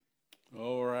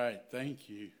All right, thank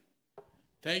you.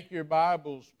 Take your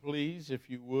Bibles, please, if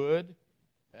you would,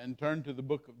 and turn to the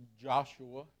book of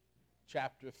Joshua,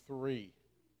 chapter 3.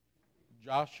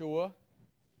 Joshua,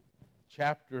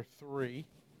 chapter 3.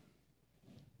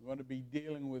 We're going to be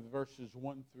dealing with verses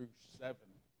 1 through 7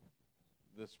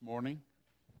 this morning.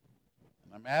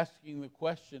 And I'm asking the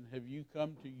question, have you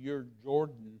come to your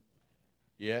Jordan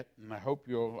yet? And I hope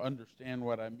you'll understand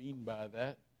what I mean by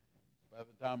that by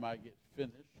the time I get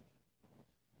finished.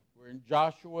 We're in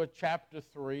Joshua chapter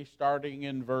 3, starting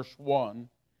in verse 1.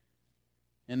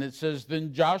 And it says,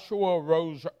 Then Joshua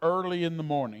arose early in the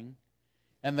morning,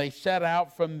 and they set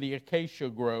out from the acacia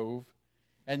grove,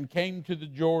 and came to the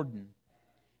Jordan,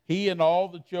 he and all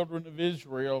the children of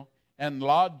Israel, and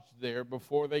lodged there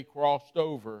before they crossed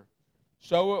over.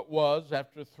 So it was,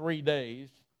 after 3 days,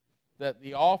 that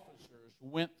the officers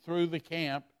went through the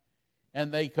camp,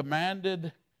 and they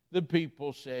commanded the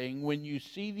people, saying, When you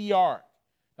see the ark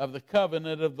of the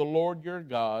covenant of the Lord your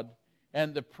God,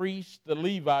 and the priests, the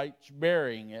Levites,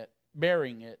 bearing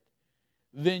it,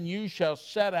 then you shall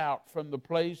set out from the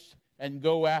place and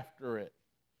go after it.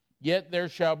 Yet there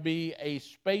shall be a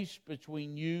space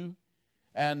between you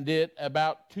and it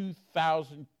about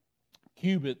 2,000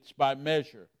 cubits by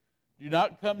measure. Do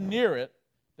not come near it,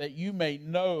 that you may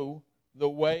know the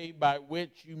way by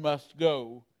which you must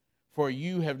go, for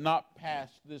you have not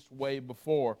passed this way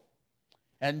before.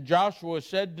 And Joshua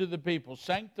said to the people,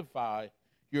 Sanctify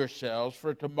yourselves,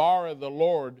 for tomorrow the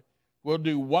Lord will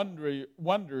do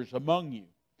wonders among you.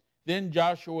 Then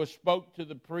Joshua spoke to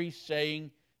the priests, saying,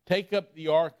 Take up the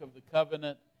ark of the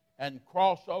covenant and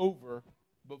cross over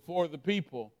before the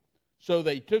people. So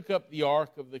they took up the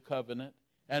ark of the covenant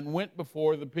and went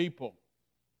before the people.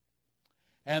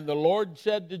 And the Lord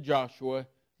said to Joshua,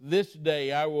 This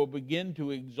day I will begin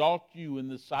to exalt you in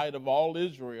the sight of all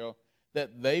Israel,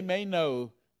 that they may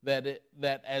know that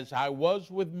as I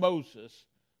was with Moses,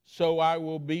 so I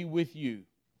will be with you.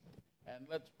 And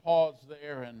let's pause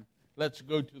there and let's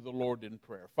go to the Lord in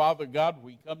prayer. Father God,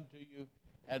 we come to you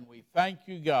and we thank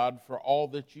you, God, for all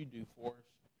that you do for us.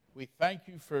 We thank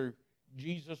you for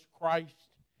Jesus Christ.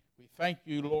 We thank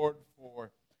you, Lord,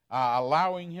 for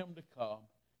allowing him to come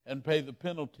and pay the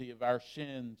penalty of our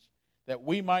sins, that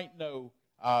we might know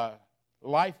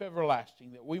life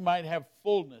everlasting, that we might have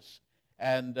fullness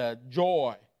and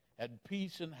joy and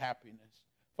peace and happiness.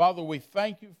 Father, we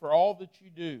thank you for all that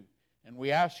you do, and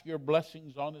we ask your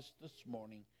blessings on us this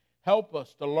morning. Help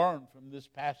us to learn from this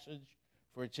passage,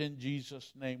 for it's in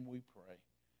Jesus' name we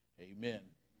pray. Amen.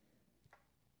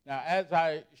 Now, as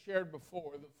I shared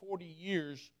before, the 40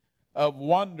 years of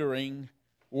wandering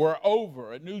were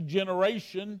over. A new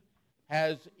generation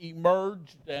has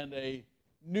emerged, and a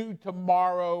new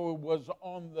tomorrow was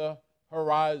on the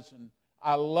horizon.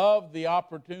 I love the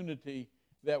opportunity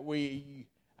that we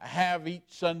have each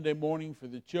Sunday morning for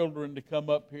the children to come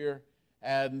up here,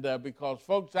 and because,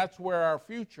 folks, that's where our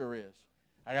future is.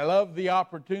 I love the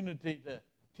opportunity to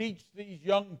teach these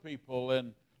young people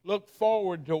and look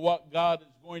forward to what God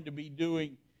is going to be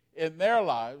doing in their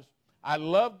lives. I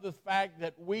love the fact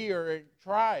that we are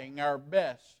trying our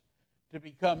best to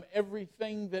become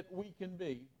everything that we can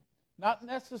be, not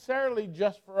necessarily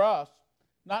just for us,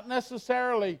 not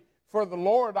necessarily for the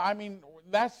Lord. I mean,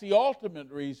 that's the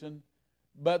ultimate reason,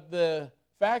 but the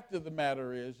fact of the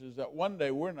matter is that one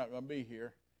day we're not going to be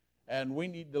here, and we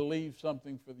need to leave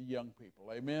something for the young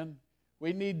people. Amen?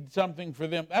 We need something for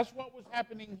them. That's what was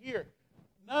happening here.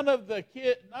 None of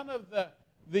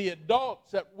the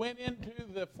adults that went into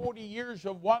the 40 years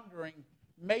of wandering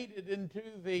made it into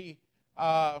the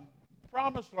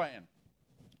promised land.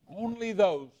 Only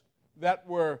those that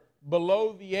were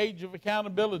below the age of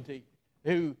accountability,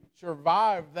 who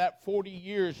survived that 40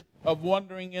 years of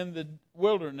wandering in the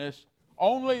wilderness,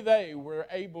 only they were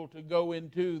able to go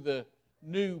into the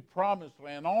new promised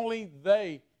land. Only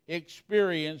they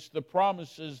experienced the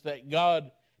promises that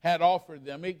God had offered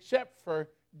them, except for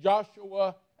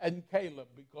Joshua and Caleb,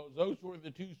 because those were the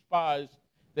two spies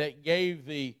that gave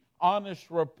the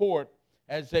honest report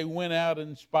as they went out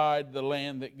and spied the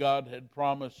land that God had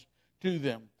promised to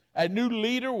them. A new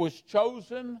leader was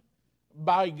chosen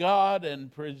by God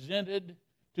and presented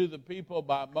to the people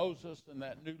by Moses, and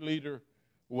that new leader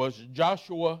was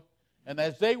Joshua. And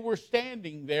as they were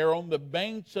standing there on the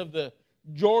banks of the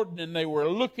Jordan, and they were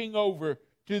looking over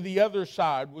to the other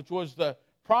side, which was the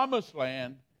promised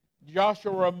land,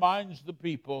 Joshua reminds the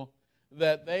people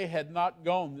that they had not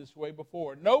gone this way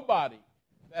before. Nobody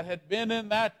that had been in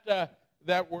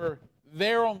that were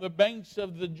there on the banks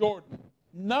of the Jordan,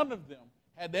 none of them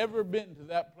had ever been to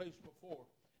that place before.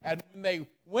 And when they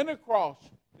went across,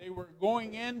 they were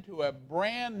going into a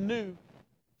brand new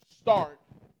start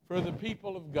for the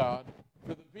people of God,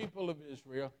 for the people of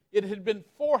Israel. It had been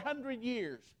 400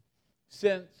 years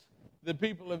since the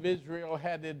people of Israel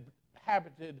had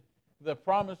inhabited the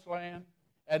Promised Land,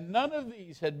 and none of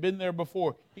these had been there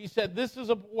before. He said, this is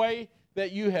a way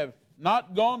that you have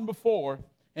not gone before.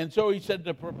 And so he said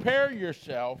to prepare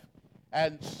yourself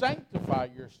and sanctify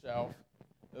yourself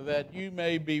that you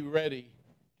may be ready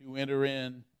to enter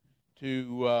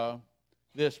into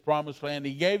this Promised Land.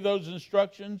 He gave those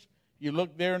instructions. You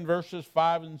look there in verses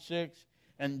 5 and 6.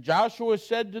 And Joshua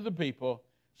said to the people,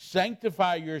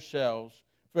 sanctify yourselves,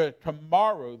 for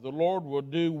tomorrow the Lord will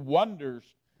do wonders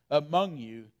among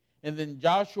you. And then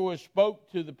Joshua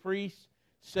spoke to the priests,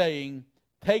 saying,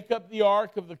 take up the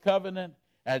ark of the covenant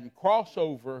and cross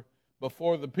over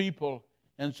before the people.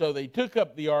 And so they took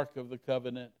up the ark of the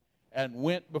covenant and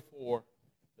went before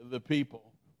the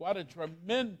people. What a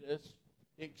tremendous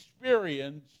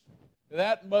experience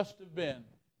that must have been.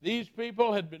 These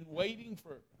people had been waiting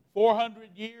for 400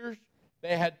 years.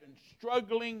 They had been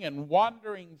struggling and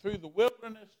wandering through the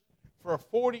wilderness for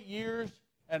 40 years,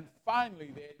 and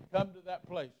finally they had come to that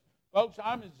place. Folks,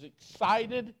 I'm as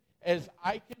excited as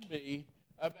I can be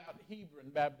about Hebron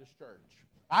Baptist Church.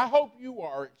 I hope you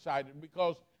are excited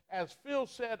because, as Phil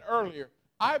said earlier,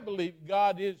 I believe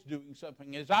God is doing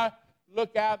something. As I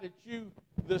look out at you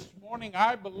this morning,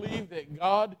 I believe that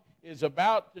God is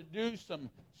about to do some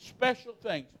special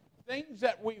things, things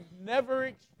that we've never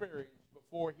experienced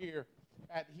before here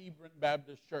at Hebron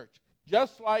Baptist Church,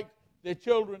 just like the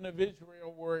children of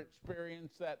Israel were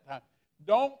experienced that time.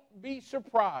 Don't be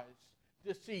surprised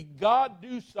to see God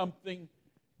do something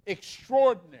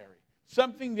extraordinary,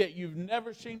 something that you've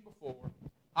never seen before.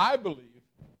 I believe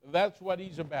that's what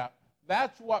he's about.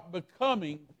 That's what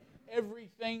becoming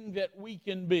everything that we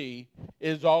can be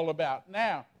is all about.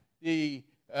 Now,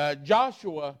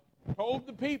 Joshua told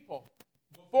the people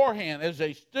beforehand, as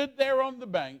they stood there on the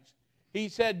banks, he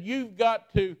said, you've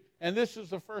got to, and this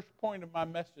is the first point of my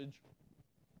message,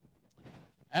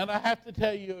 and I have to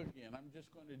tell you again, I'm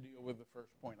just going to deal with the first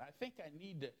point. I think I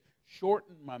need to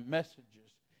shorten my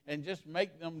messages and just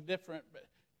make them different,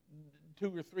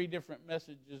 2 or 3 different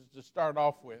messages to start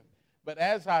off with. But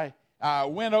as I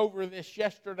went over this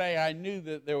yesterday, I knew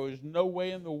that there was no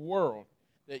way in the world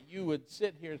that you would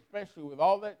sit here, especially with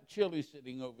all that chili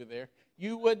sitting over there,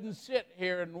 you wouldn't sit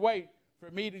here and wait for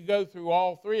me to go through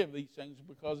all 3 of these things,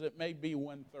 because it may be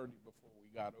 1:30 before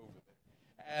we got over there.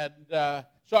 And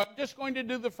so I'm just going to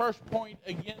do the first point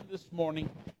again this morning,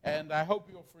 and I hope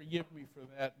you'll forgive me for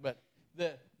that. But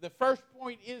the first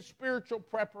point is spiritual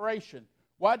preparation.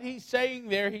 What he's saying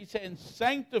there, he's saying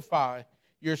sanctify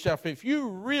yourself. If you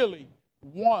really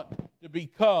want to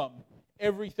become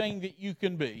everything that you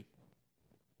can be,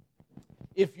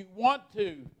 if you want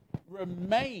to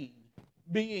remain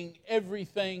being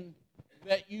everything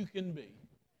that you can be,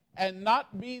 and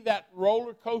not be that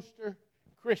roller coaster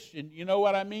Christian. You know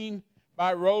what I mean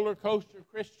by roller coaster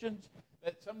Christians?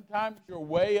 That sometimes you're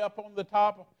way up on the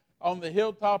top, on the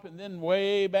hilltop, and then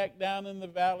way back down in the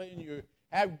valley, and you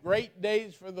have great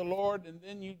days for the Lord, and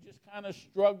then you just kind of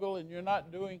struggle and you're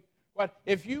not doing what.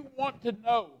 If you want to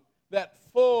know that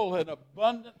full and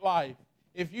abundant life,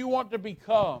 if you want to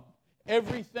become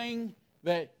everything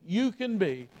that you can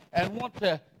be and want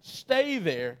to stay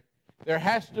there, there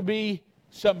has to be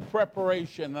some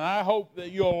preparation. And I hope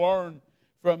that you'll learn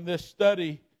from this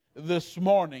study this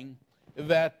morning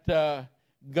that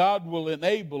God will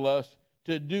enable us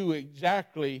to do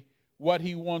exactly what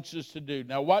he wants us to do.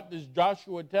 Now, what does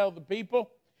Joshua tell the people?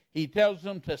 He tells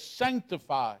them to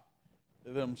sanctify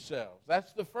themselves.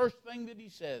 That's the first thing that he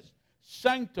says.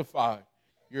 Sanctify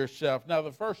yourself. Now,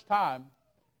 the first time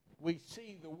we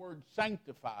see the word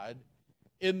sanctified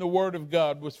in the Word of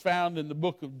God was found in the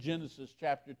book of Genesis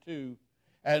chapter 2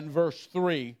 and verse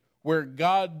 3, where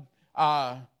God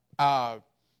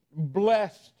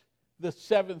blessed the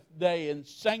seventh day and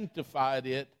sanctified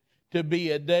it to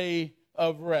be a day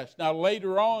of rest. Now,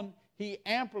 later on, he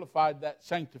amplified that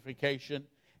sanctification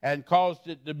and caused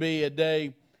it to be a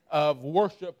day of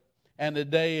worship and a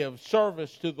day of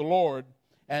service to the Lord.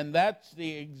 And that's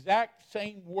the exact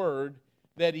same word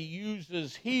that he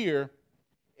uses here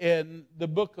in the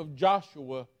book of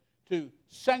Joshua to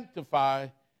sanctify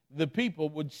the people,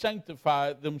 would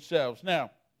sanctify themselves.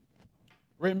 Now,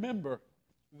 remember,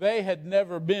 they had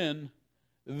never been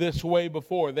this way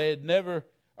before. They had never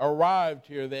arrived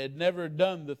here. They had never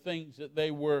done the things that they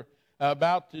were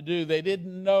about to do. They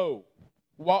didn't know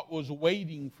what was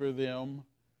waiting for them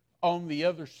on the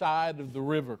other side of the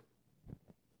river.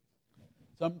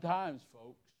 Sometimes,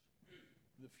 folks,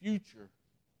 the future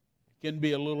can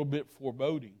be a little bit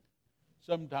foreboding.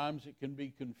 Sometimes it can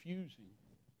be confusing.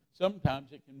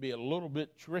 sometimes it can be a little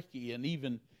bit tricky and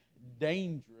even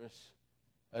dangerous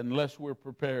unless we're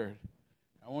prepared.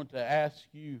 I want to ask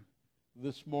you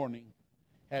this morning,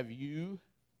 have you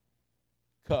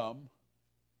come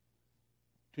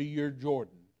to your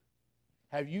Jordan?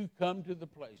 Have you come to the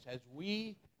place as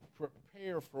we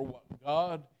prepare for what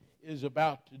God is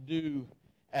about to do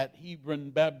at Hebron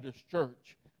Baptist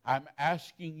Church? I'm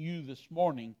asking you this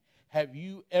morning, have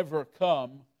you ever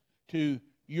come to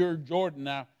your Jordan?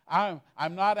 Now,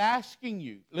 I'm not asking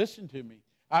you, listen to me,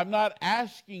 I'm not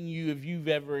asking you if you've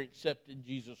ever accepted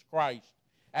Jesus Christ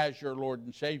as your Lord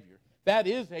and Savior. That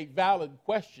is a valid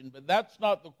question, but that's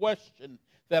not the question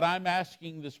that I'm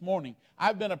asking this morning.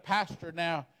 I've been a pastor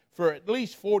now for at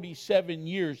least 47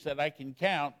 years that I can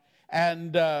count,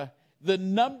 and the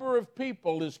number of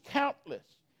people is countless.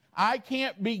 I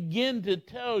can't begin to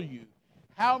tell you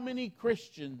how many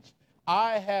Christians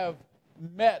I have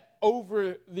met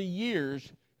over the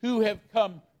years who have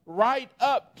come right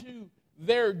up to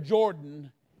their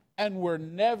Jordan and were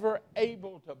never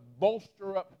able to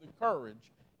bolster up the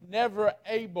courage, never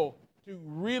able to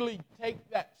really take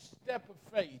that step of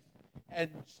faith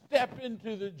and step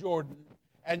into the Jordan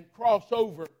and cross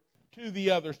over to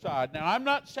the other side. Now, I'm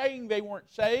not saying they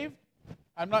weren't saved.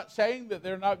 I'm not saying that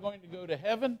they're not going to go to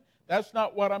heaven. That's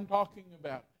not what I'm talking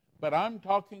about. But I'm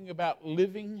talking about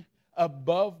living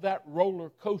above that roller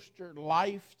coaster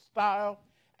lifestyle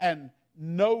and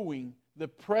knowing the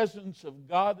presence of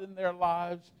God in their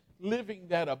lives, living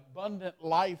that abundant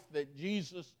life that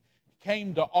Jesus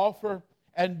came to offer,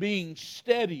 and being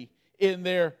steady in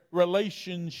their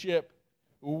relationship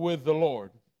with the Lord.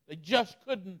 They just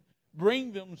couldn't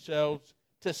bring themselves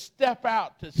to step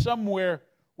out to somewhere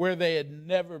where they had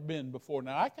never been before.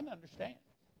 Now, I can understand.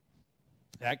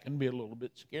 That can be a little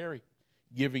bit scary,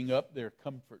 giving up their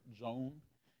comfort zone,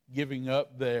 giving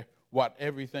up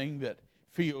everything that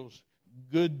feels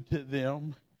good to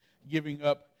them, giving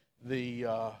up the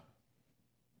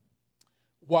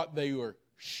what they were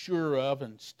sure of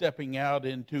and stepping out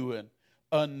into an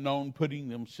unknown, putting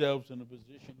themselves in a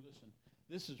position. Listen,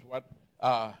 this is what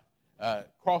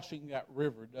crossing that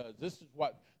river does. This is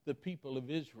what the people of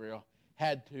Israel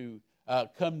had to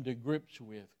come to grips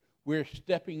with. We're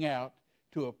stepping out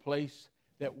to a place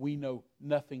that we know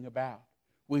nothing about.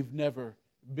 We've never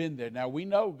been there. Now, we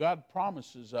know God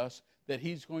promises us that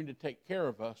He's going to take care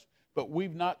of us, but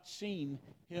we've not seen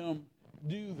Him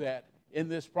do that in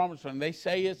this promised land. They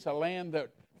say it's a land that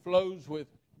flows with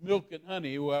milk and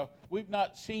honey. Well, we've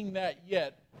not seen that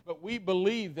yet, but we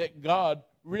believe that God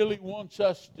really wants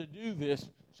us to do this,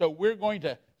 so we're going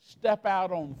to step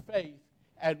out on faith,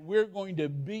 and we're going to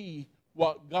be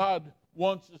what God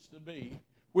wants us to be.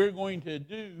 We're going to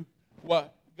do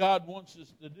what God wants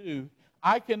us to do.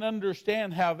 I can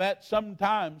understand how that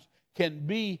sometimes can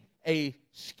be a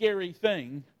scary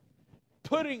thing,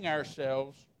 putting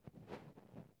ourselves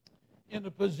in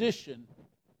a position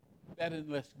that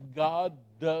unless God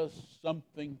does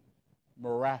something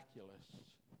miraculous,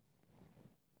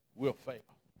 we'll fail.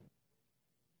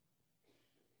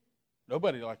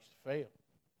 Nobody likes to fail,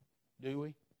 do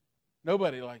we?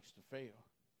 Nobody likes to fail.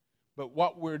 But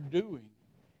what we're doing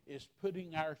is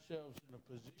putting ourselves in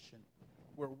a position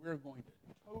where we're going to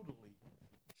totally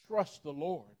trust the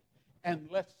Lord. And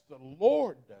unless the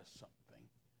Lord does something,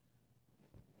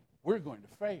 we're going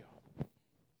to fail.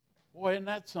 Boy, isn't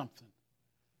that something?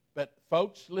 But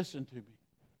folks, listen to me.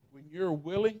 When you're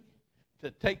willing to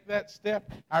take that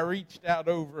step, I reached out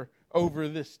over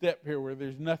this step here where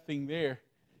there's nothing there.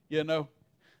 You know,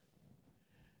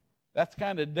 that's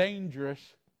kind of dangerous.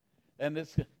 And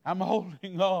I'm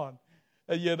holding on,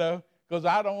 because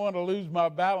I don't want to lose my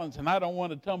balance and I don't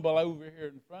want to tumble over here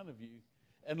in front of you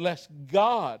unless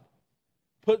God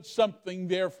puts something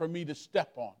there for me to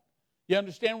step on. You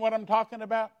understand what I'm talking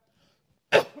about?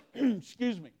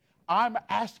 Excuse me. I'm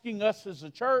asking us as a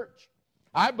church.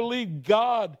 I believe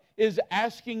God is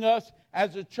asking us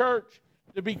as a church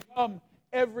to become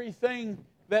everything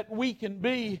that we can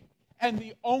be. And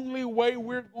the only way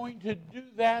we're going to do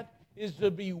that is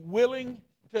to be willing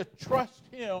to trust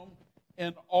Him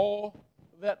in all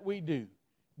that we do.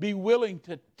 Be willing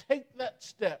to take that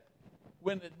step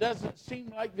when it doesn't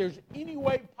seem like there's any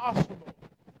way possible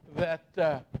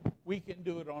that we can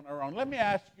do it on our own. Let me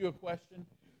ask you a question.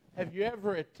 Have you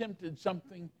ever attempted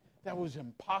something that was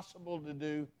impossible to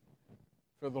do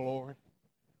for the Lord?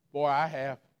 Boy, I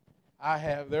have.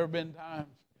 There have been times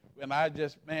when I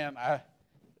just,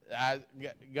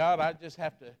 God, I just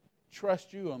have to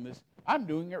trust you on this. I'm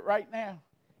doing it right now.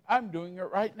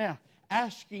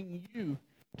 Asking you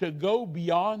to go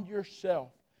beyond yourself.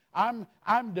 I'm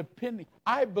depending.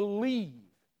 I believe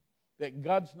that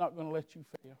God's not going to let you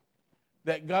fail.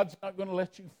 that God's not going to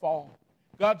let you fall.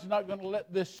 God's not going to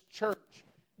let this church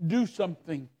do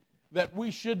something that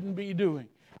we shouldn't be doing.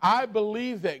 I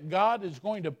believe that God is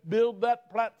going to build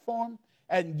that platform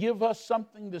and give us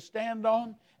something to stand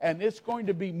on, and it's going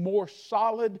to be more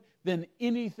solid than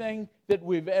anything that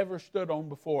we've ever stood on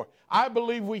before. I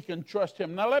believe we can trust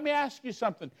Him. Now let me ask you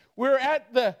something. We're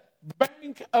at the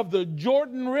bank of the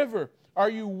Jordan River. Are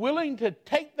you willing to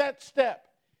take that step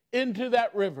into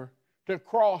that river to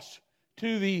cross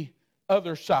to the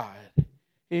other side?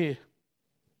 Yeah.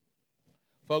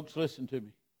 Folks, listen to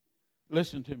me.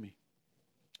 Listen to me.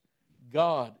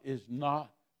 God is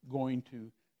not going to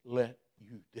let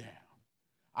you down.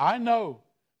 I know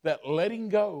that letting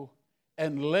go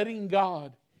and letting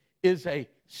God is a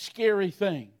scary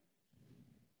thing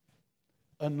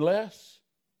unless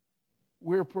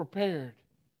we're prepared.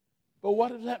 But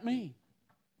what does that mean?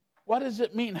 What does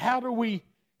it mean? How do we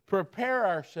prepare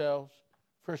ourselves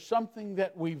for something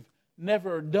that we've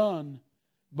never done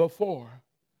before?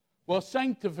 Well,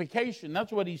 sanctification,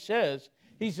 that's what he says.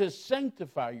 He says,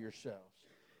 sanctify yourselves.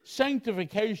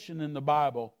 Sanctification in the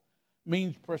Bible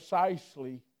means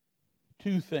precisely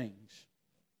two things.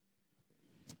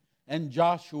 And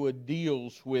Joshua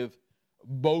deals with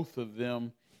both of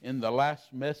them in the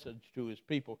last message to his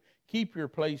people. Keep your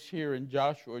place here in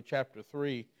Joshua chapter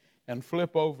 3 and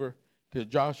flip over to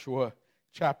Joshua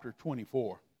chapter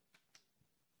 24.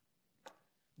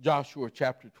 Joshua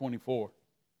chapter 24.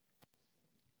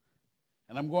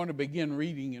 And I'm going to begin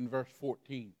reading in verse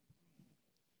 14.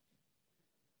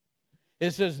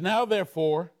 It says, now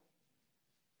therefore,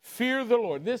 fear the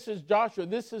Lord. This is Joshua.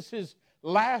 This is his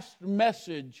last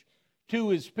message to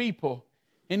his people.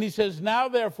 And he says, now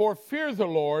therefore, fear the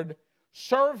Lord,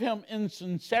 serve Him in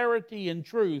sincerity and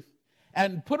truth,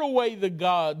 and put away the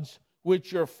gods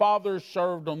which your fathers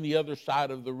served on the other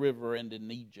side of the river and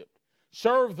in Egypt.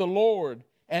 Serve the Lord,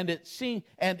 and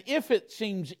if it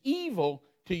seems evil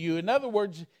to you, in other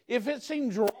words, if it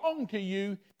seems wrong to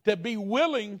you to be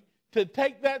willing to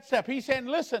take that step. He's saying,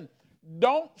 listen,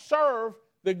 don't serve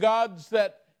the gods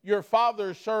that your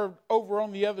fathers served over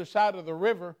on the other side of the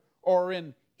river or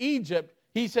in Egypt.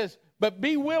 He says, but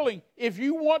be willing. If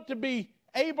you want to be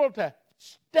able to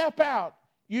step out,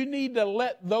 you need to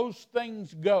let those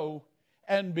things go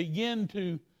and begin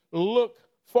to look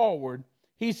forward.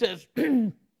 He says,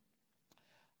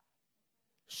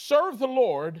 serve the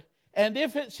Lord, and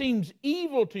if it seems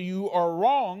evil to you or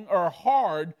wrong or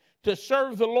hard to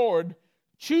serve the Lord,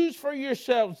 choose for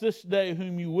yourselves this day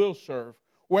whom you will serve,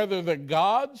 whether the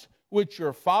gods which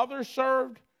your fathers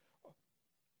served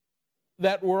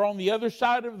that were on the other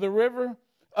side of the river,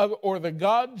 or the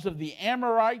gods of the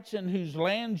Amorites in whose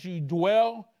lands you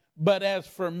dwell. But as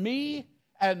for me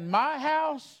and my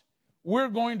house, we're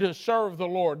going to serve the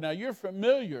Lord. Now, you're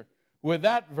familiar with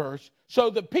that verse. So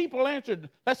the people answered,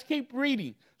 let's keep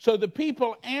reading. So the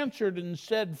people answered and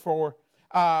said,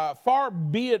 far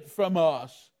be it from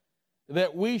us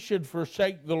that we should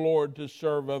forsake the Lord to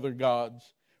serve other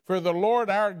gods. For the Lord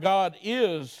our God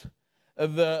is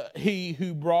He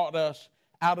who brought us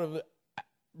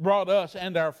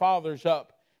and our fathers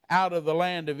up out of the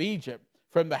land of Egypt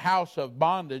from the house of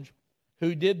bondage,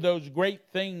 who did those great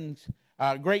things,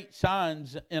 great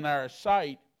signs in our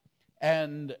sight,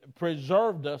 and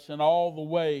preserved us in all the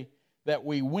way that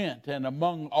we went and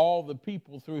among all the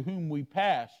people through whom we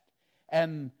passed.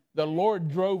 And the Lord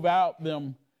drove out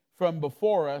them from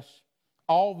before us,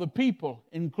 all the people,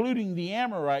 including the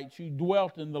Amorites who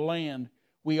dwelt in the land.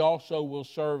 We also will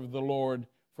serve the Lord,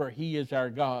 for He is our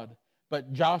God.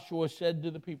 But Joshua said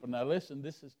to the people, now listen,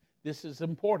 this is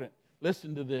important.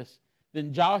 Listen to this.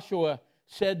 Then Joshua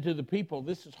said to the people,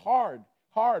 this is hard,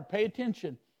 pay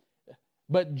attention.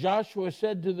 But Joshua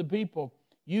said to the people,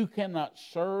 you cannot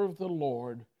serve the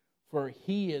Lord, for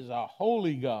He is a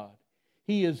holy God.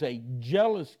 He is a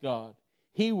jealous God.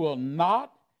 He will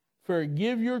not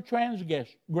forgive your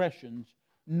transgressions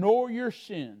nor your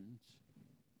sins.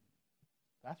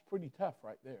 That's pretty tough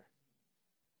right there.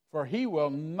 For He will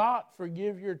not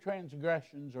forgive your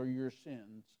transgressions or your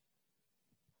sins.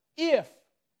 If,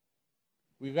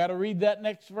 we've got to read that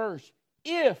next verse,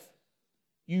 if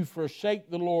you forsake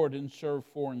the Lord and serve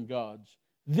foreign gods,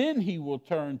 then He will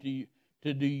turn to you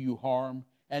to do you harm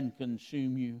and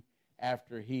consume you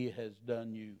after He has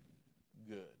done you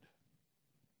good.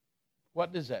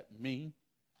 What does that mean?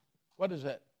 What does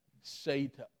that say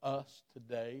to us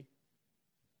today?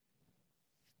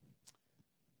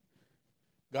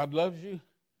 God loves you.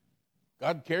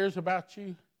 God cares about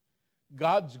you.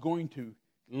 God's going to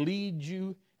lead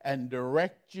you and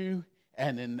direct you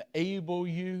and enable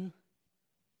you.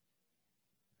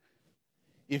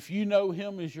 If you know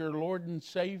Him as your Lord and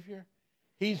Savior,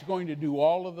 He's going to do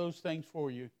all of those things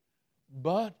for you.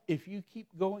 But if you keep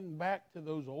going back to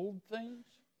those old things,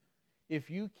 if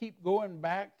you keep going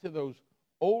back to those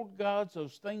old gods,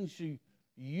 those things you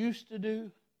used to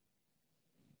do,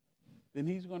 then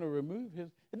He's going to remove His.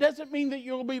 It doesn't mean that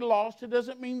you'll be lost. It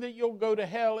doesn't mean that you'll go to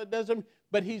hell. It doesn't.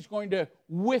 But He's going to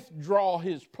withdraw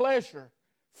His pleasure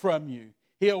from you.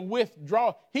 He'll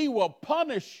withdraw. He will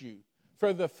punish you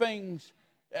for the things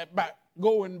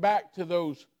going back to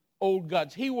those old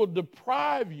gods. He will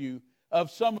deprive you of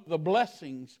some of the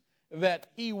blessings that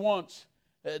He wants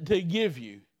to give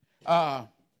you. I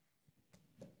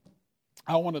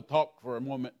want to talk for a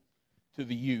moment to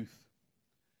the youth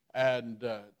and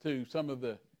to some of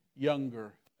the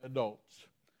younger adults,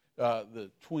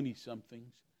 the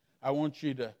 20-somethings. I want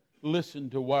you to listen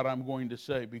to what I'm going to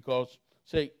say because,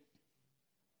 see,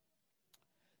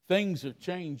 things have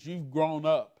changed. You've grown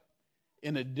up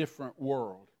in a different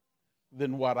world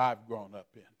than what I've grown up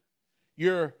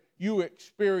in. You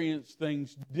experience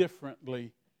things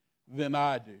differently than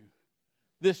I do.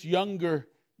 This younger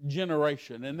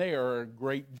generation, and they are a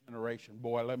great generation.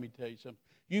 Boy, let me tell you something.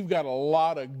 You've got a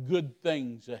lot of good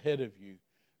things ahead of you,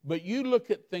 but you look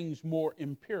at things more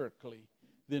empirically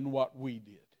than what we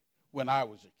did when I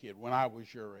was a kid, when I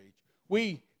was your age.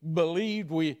 We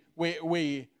believed, we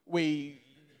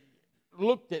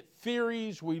looked at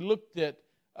theories, we looked at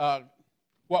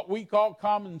what we call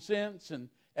common sense and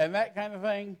that kind of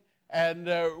thing, and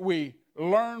we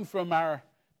learned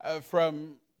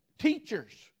from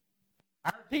teachers.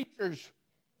 Our teachers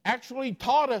actually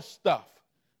taught us stuff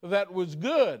that was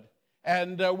good,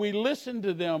 and we listened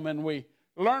to them and we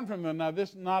learned from them. Now,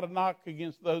 this is not a knock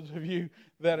against those of you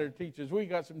that are teachers. We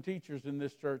got some teachers in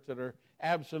this church that are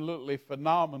absolutely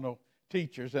phenomenal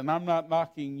teachers, and I'm not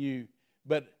knocking you,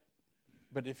 but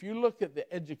if you look at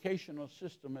the educational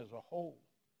system as a whole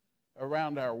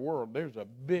around our world, there's a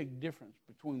big difference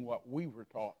between what we were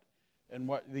taught and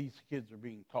what these kids are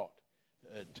being taught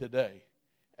today.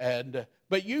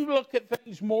 But you look at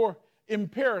things more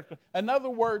empirically. In other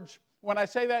words, when I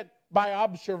say that, by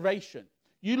observation.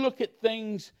 You look at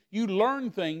things, you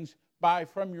learn things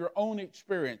from your own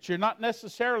experience. You're not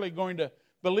necessarily going to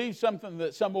believe something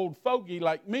that some old fogey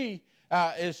like me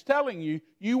is telling you.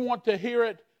 You want to hear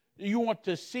it, you want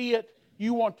to see it,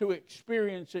 you want to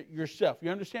experience it yourself. You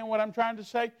understand what I'm trying to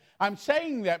say? I'm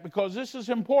saying that because this is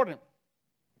important.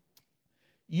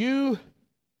 You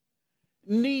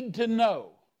need to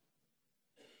know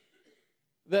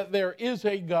that there is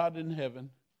a God in heaven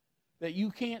that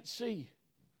you can't see.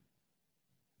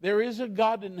 There is a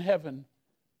God in heaven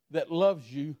that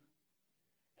loves you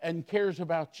and cares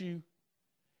about you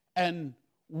and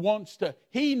wants to.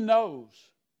 He knows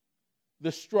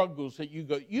the struggles that you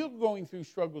go. You're going through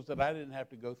struggles that I didn't have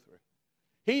to go through.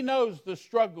 He knows the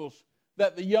struggles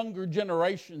that the younger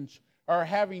generations are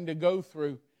having to go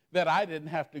through that I didn't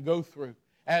have to go through.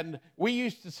 And we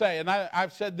used to say, and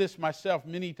I've said this myself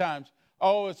many times,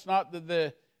 oh, it's not that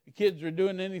the kids are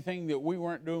doing anything that we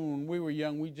weren't doing when we were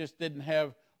young. We just didn't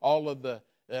have all of the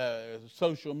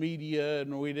social media,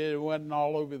 and it wasn't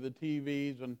all over the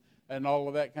TVs and all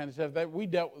of that kind of stuff. We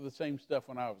dealt with the same stuff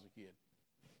when I was a kid.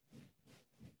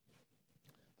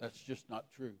 That's just not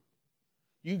true.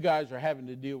 You guys are having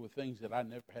to deal with things that I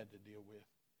never had to deal with.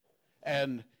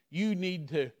 And you need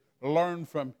to learn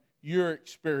from your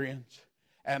experience.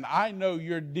 And I know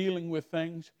you're dealing with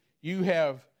things. You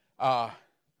have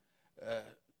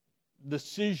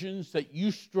decisions that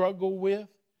you struggle with.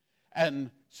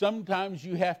 And sometimes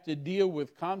you have to deal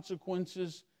with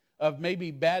consequences of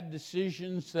maybe bad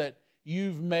decisions that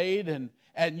you've made.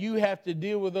 And you have to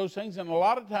deal with those things. And a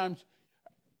lot of times,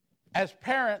 as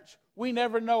parents, we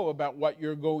never know about what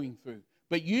you're going through.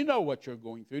 But you know what you're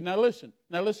going through. Now listen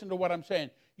to what I'm saying.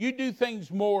 You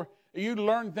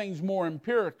learn things more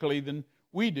empirically than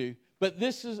we do. But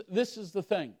this is the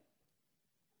thing.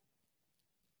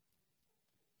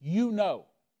 You know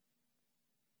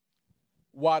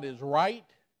what is right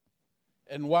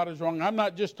and what is wrong. I'm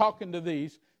not just talking to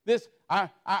these.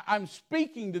 I'm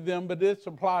speaking to them, but this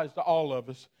applies to all of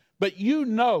us. But you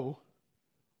know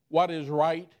what is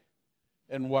right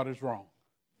and what is wrong.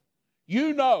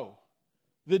 You know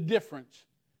the difference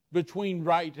between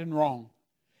right and wrong.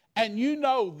 And you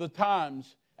know the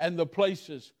times and the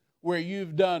places where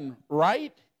you've done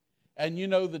right, and you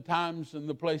know the times and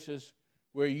the places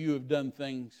where you have done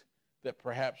things that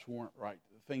perhaps weren't right,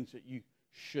 the things that you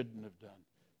shouldn't have done.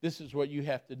 This is what you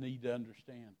need to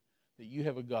understand, that you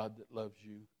have a God that loves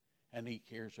you, and He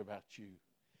cares about you,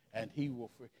 and He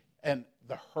will. And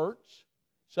the hurts,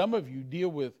 some of you deal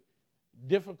with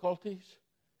difficulties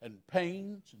and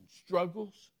pains and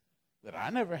struggles that I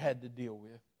never had to deal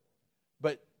with.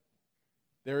 But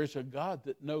there is a God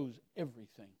that knows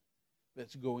everything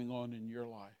that's going on in your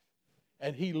life.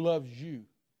 And He loves you.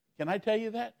 Can I tell you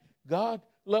that? God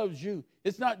loves you.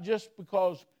 It's not just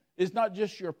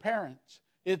your parents.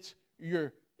 It's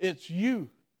you.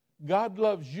 God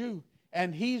loves you.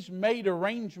 And He's made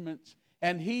arrangements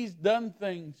and He's done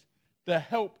things to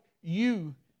help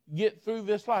you get through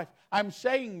this life. I'm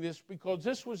saying this because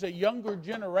this was a younger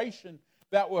generation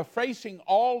that were facing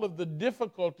all of the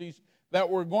difficulties that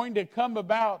were going to come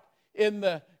about in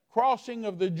the crossing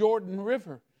of the Jordan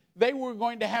River. They were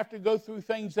going to have to go through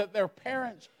things that their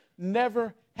parents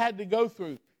never had to go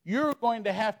through. You're going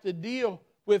to have to deal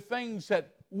with things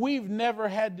that we've never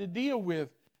had to deal with.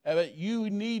 But you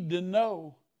need to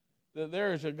know that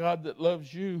there is a God that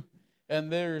loves you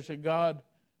and there is a God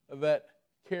that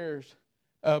cares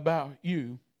about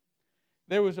you.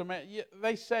 There was a man,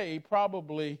 they say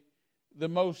probably the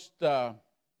most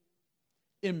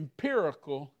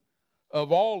empirical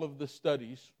of all of the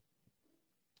studies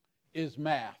is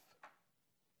math.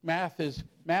 Math is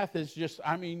just,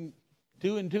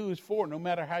 2 and 2 is 4, no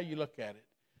matter how you look at it.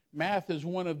 Math is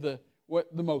one of the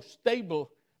most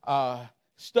stable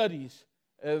studies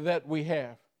that we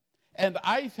have. And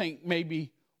I think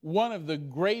maybe one of the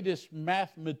greatest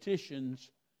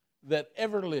mathematicians that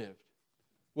ever lived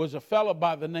was a fellow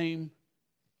by the name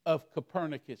of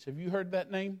Copernicus. Have you heard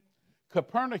that name?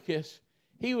 Copernicus,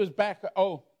 he was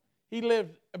he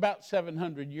lived about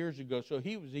 700 years ago, so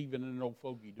he was even an old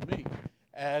fogey to me.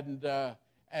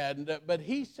 But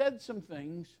he said some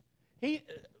things.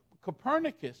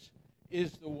 Copernicus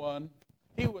is the one.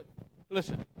 He was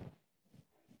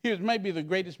maybe the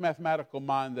greatest mathematical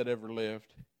mind that ever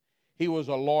lived. He was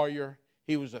a lawyer.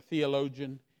 He was a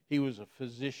theologian. He was a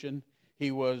physician.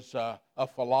 He was a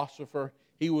philosopher.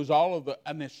 He was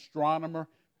an astronomer.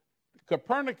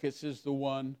 Copernicus is the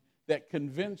one that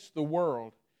convinced the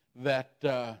world that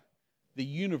the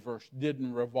universe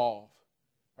didn't revolve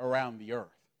around the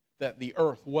earth, that the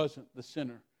earth wasn't the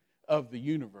center of the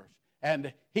universe.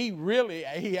 And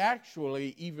he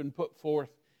actually even put forth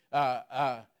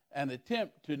an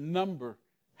attempt to number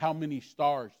how many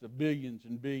stars, the billions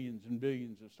and billions and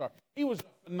billions of stars. He was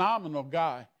a phenomenal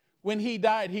guy. When he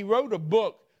died, he wrote a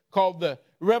book called The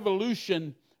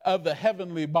Revolution of the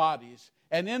Heavenly Bodies.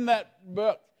 And in that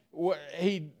book,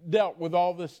 he dealt with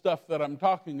all this stuff that I'm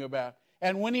talking about.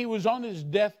 And when he was on his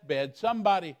deathbed,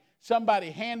 somebody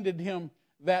handed him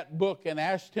that book and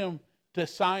asked him to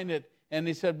sign it. And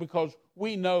he said, because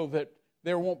we know that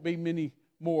there won't be many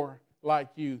more like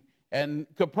you. And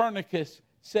Copernicus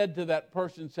said to that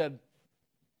person,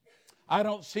 I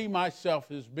don't see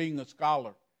myself as being a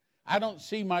scholar. I don't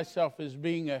see myself as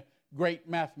being a great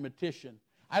mathematician.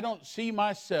 I don't see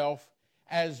myself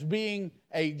as being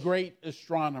a great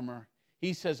astronomer.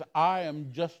 He says,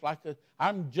 I'm just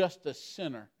a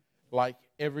sinner like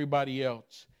everybody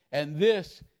else. And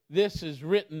this is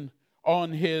written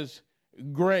on his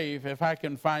grave, if I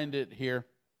can find it here.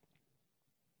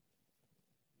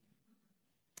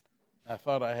 I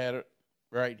thought I had it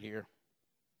right here.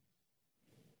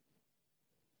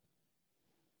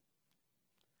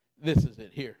 This is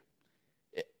it here.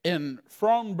 In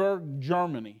Frauenburg,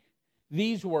 Germany,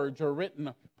 these words are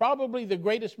written, probably the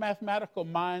greatest mathematical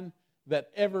mind that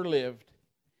ever lived.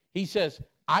 He says,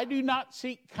 I do not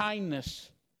seek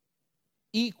kindness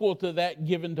equal to that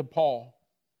given to Paul,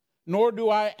 nor do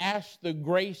I ask the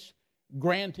grace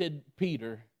granted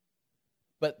Peter,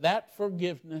 but that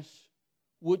forgiveness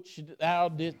which thou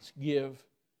didst give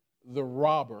the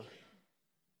robber,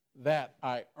 that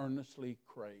I earnestly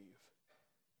crave.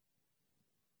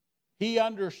 He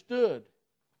understood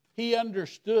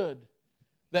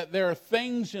that there are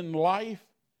things in life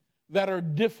that are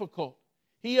difficult.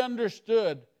 He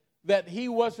understood that he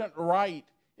wasn't right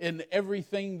in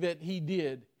everything that he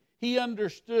did. He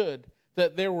understood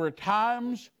that there were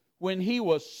times when he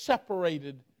was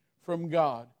separated from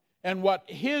God. And what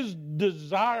his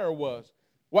desire was,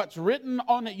 what's written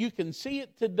on it, you can see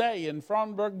it today in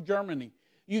Frauenburg, Germany.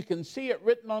 You can see it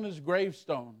written on his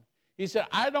gravestone. He said,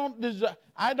 I'm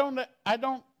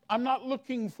not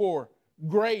looking for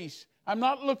grace. I'm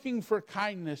not looking for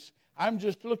kindness. I'm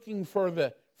just looking for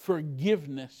the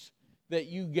forgiveness that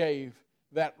you gave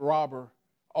that robber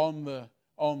on the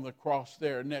cross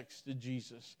there next to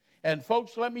Jesus. And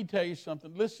folks, let me tell you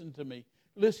something. Listen to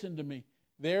me.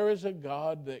 There is a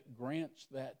God that grants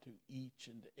that to each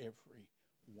and every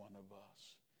one of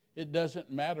us. It doesn't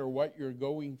matter what you're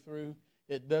going through.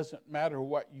 It doesn't matter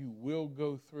what you will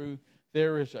go through.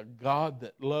 There is a God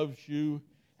that loves you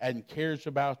and cares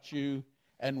about you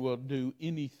and will do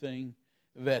anything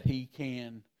that he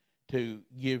can to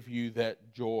give you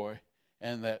that joy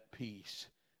and that peace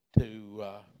to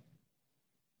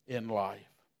in life.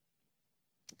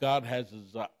 God has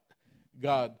a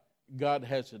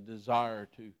desire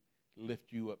to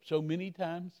lift you up. So many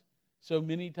times,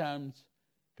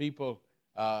 people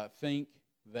think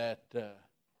that the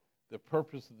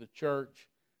purpose of the church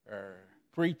or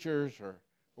preachers or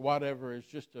whatever is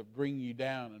just to bring you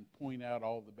down and point out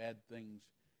all the bad things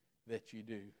that you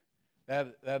do.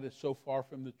 That is so far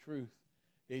from the truth.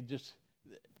 It's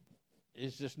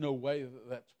just no way that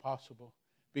that's possible,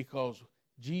 because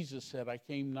Jesus said, I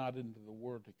came not into the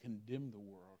world to condemn the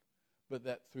world, but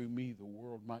that through me the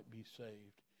world might be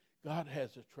saved. God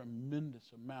has a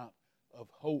tremendous amount of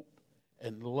hope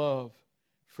and love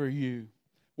for you.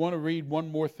 I want to read one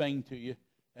more thing to you,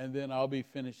 and then I'll be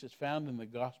finished. It's found in the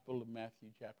Gospel of Matthew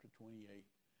chapter 28.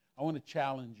 I want to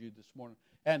challenge you this morning.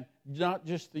 And not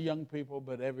just the young people,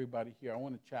 but everybody here. I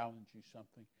want to challenge you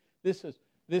something. This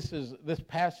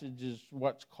passage is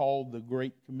what's called the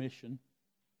Great Commission.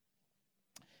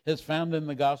 It's found in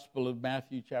the Gospel of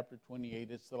Matthew chapter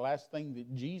 28. It's the last thing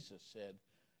that Jesus said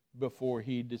before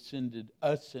he ascended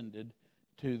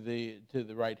to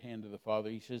the right hand of the Father.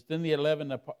 He says, Then the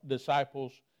 11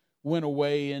 disciples went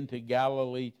away into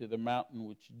Galilee to the mountain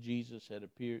which Jesus had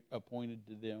appointed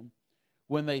to them.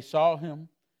 When they saw him,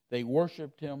 they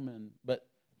worshipped him,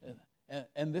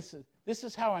 and this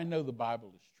is how I know the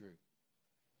Bible is true.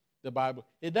 The Bible,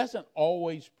 it doesn't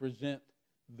always present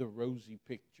the rosy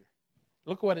picture.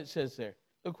 Look what it says there.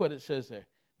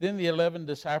 Then the 11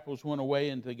 disciples went away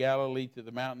into Galilee to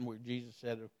the mountain where Jesus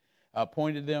had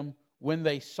appointed them. When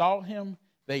they saw him,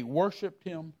 they worshipped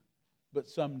him, but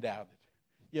some doubted.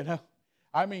 You know,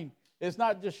 I mean, it's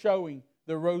not just showing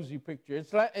the rosy picture.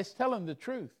 It's telling the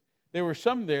truth. There were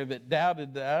some there that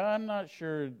doubted, I'm not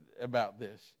sure about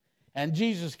this. And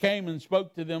Jesus came and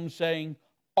spoke to them, saying,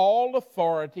 All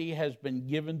authority has been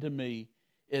given to me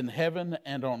in heaven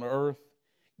and on earth.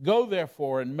 Go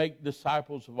therefore and make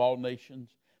disciples of all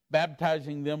nations,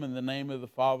 baptizing them in the name of the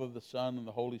Father, the Son, and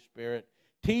the Holy Spirit,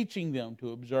 teaching them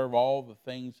to observe all the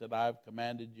things that I have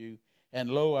commanded you. And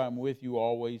lo, I'm with you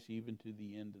always, even to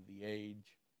the end of the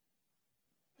age.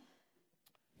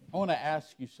 I want to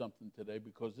ask you something today,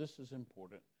 because this is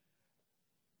important.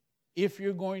 If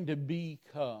you're going to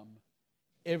become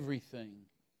everything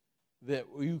that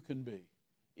you can be,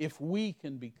 if we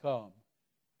can become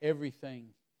everything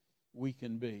we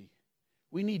can be,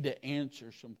 we need to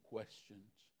answer some questions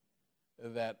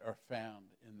that are found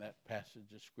in that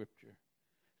passage of Scripture.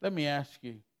 Let me ask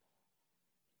you.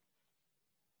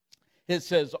 It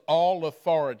says, all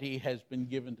authority has been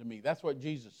given to me. That's what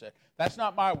Jesus said. That's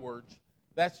not my words.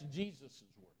 That's Jesus'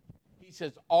 word. He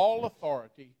says, all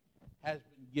authority has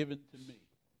been given to me.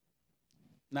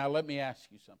 Now, let me ask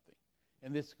you something.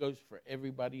 And this goes for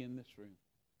everybody in this room.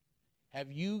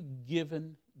 Have you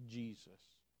given Jesus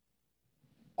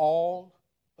all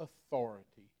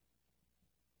authority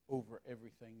over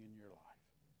everything in your life?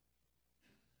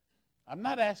 I'm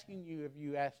not asking you if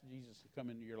you asked Jesus to come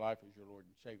into your life as your Lord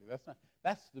and Savior.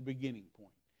 That's the beginning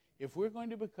point. If we're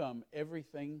going to become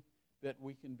everything that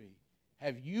we can be,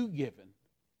 have you given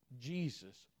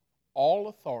Jesus all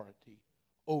authority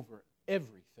over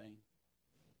everything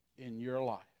in your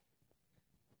life?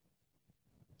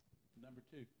 Number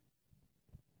 2.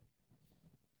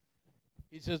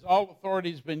 He says, all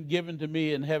authority has been given to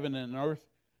me in heaven and earth.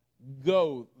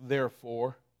 Go,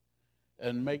 therefore,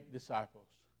 and make disciples.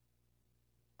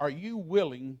 Are you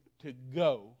willing to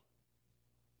go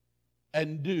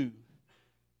and do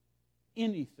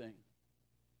anything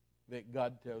that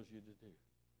God tells you to do?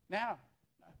 Now,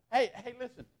 hey,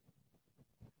 listen.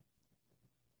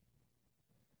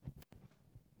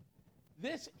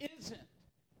 This isn't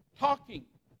talking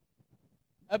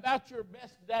about your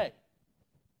best day.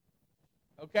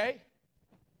 Okay?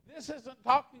 This isn't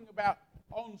talking about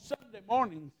on Sunday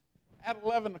mornings at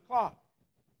 11 o'clock.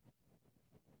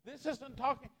 This isn't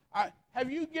talking.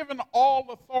 Have you given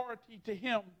all authority to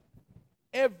Him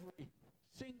every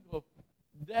single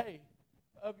day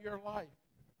of your life?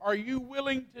 Are you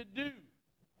willing to do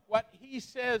what He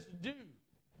says do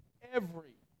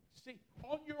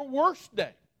on your worst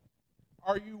day?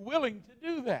 Are you willing to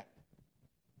do that?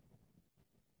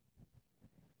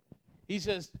 He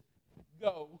says,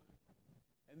 go.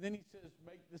 And then he says,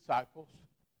 make disciples.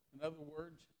 In other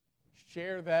words,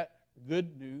 share that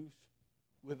good news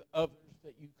with others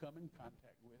that you come in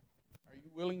contact with. Are you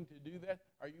willing to do that?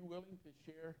 Are you willing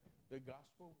to share the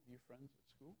gospel with your friends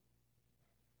at school?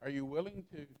 Are you willing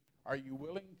to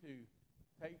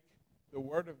take the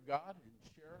Word of God and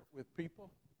share it with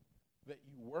people that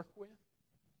you work with?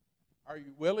 Are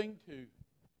you willing to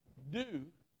do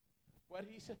what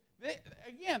He said?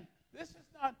 Again, This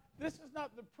is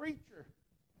not the preacher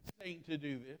saying to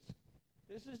do this.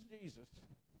 This is Jesus.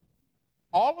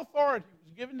 All authority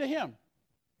was given to him.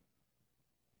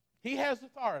 He has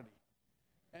authority.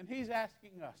 And he's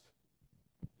asking us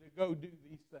to go do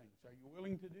these things. Are you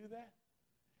willing to do that?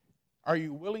 Are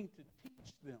you willing to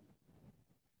teach them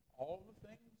all the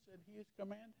things that he has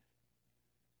commanded?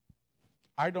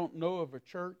 I don't know of a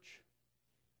church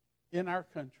in our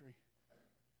country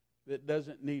that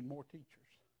doesn't need more teachers.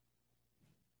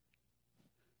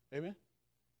 Amen?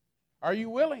 Are you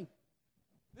willing?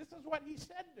 This is what he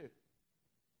said do.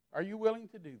 Are you willing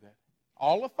to do that?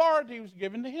 All authority was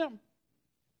given to him.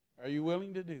 Are you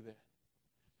willing to do that?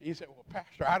 And you say, well,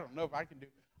 Pastor, I don't know if I can do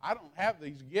it. I don't have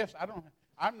these gifts.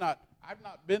 I've not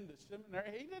been to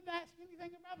seminary. He didn't ask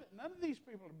anything about it. None of these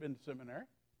people have been to seminary.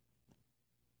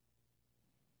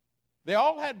 They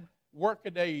all had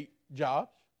work-a-day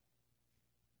jobs.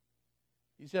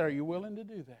 He said, are you willing to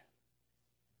do that?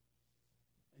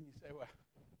 And you say, well,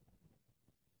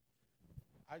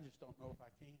 I just don't know if I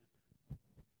can.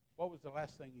 What was the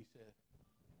last thing he said?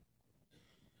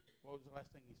 What was the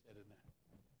last thing he said in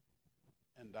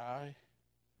that? And I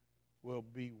will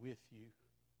be with you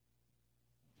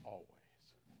always,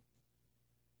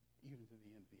 even to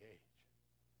the end of the age.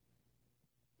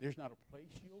 There's not a place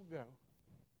you'll go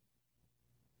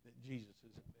that Jesus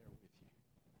isn't there with you.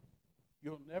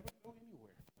 You'll never go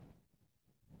anywhere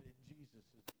that Jesus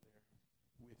isn't there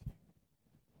with you.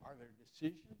 Are there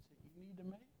decisions that you need to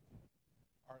make?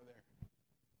 Are there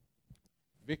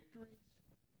victories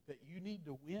that you need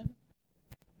to win?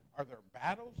 Are there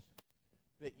battles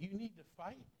that you need to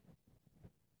fight?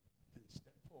 Then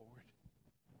step forward.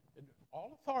 And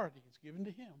all authority is given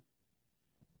to him.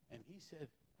 And he said,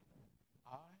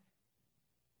 I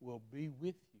will be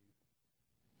with you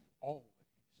always.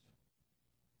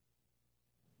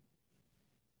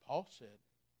 Paul said,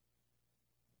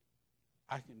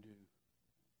 I can do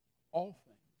all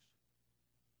things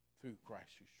through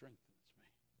Christ who strengthens me.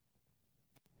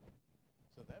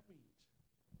 So that means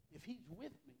if he's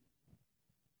with me,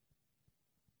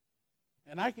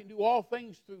 and I can do all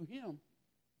things through him,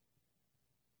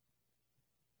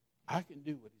 I can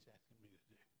do what he's asking me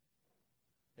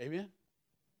to do. Amen?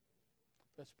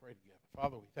 Let's pray together.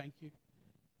 Father, we thank you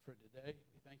for today.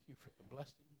 We thank you for the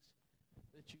blessings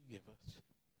that you give us.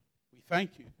 We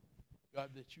thank you,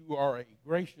 God, that you are a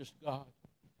gracious God,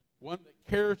 one that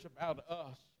cares about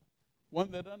us,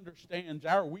 one that understands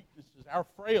our weaknesses, our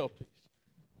frailties.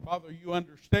 Father, you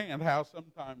understand how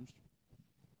sometimes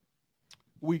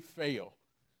we fail.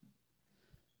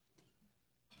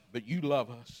 But you love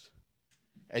us,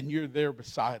 and you're there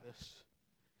beside us,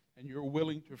 and you're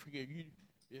willing to forgive.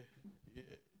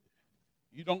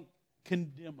 You don't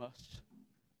condemn us,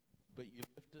 but you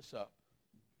lift us up.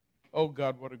 Oh,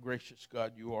 God, what a gracious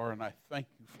God you are, and I thank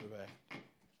you for that.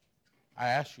 I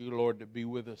ask you, Lord, to be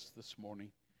with us this morning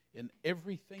in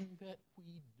everything that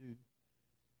we do,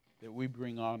 that we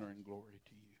bring honor and glory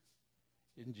to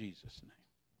you. In Jesus' name.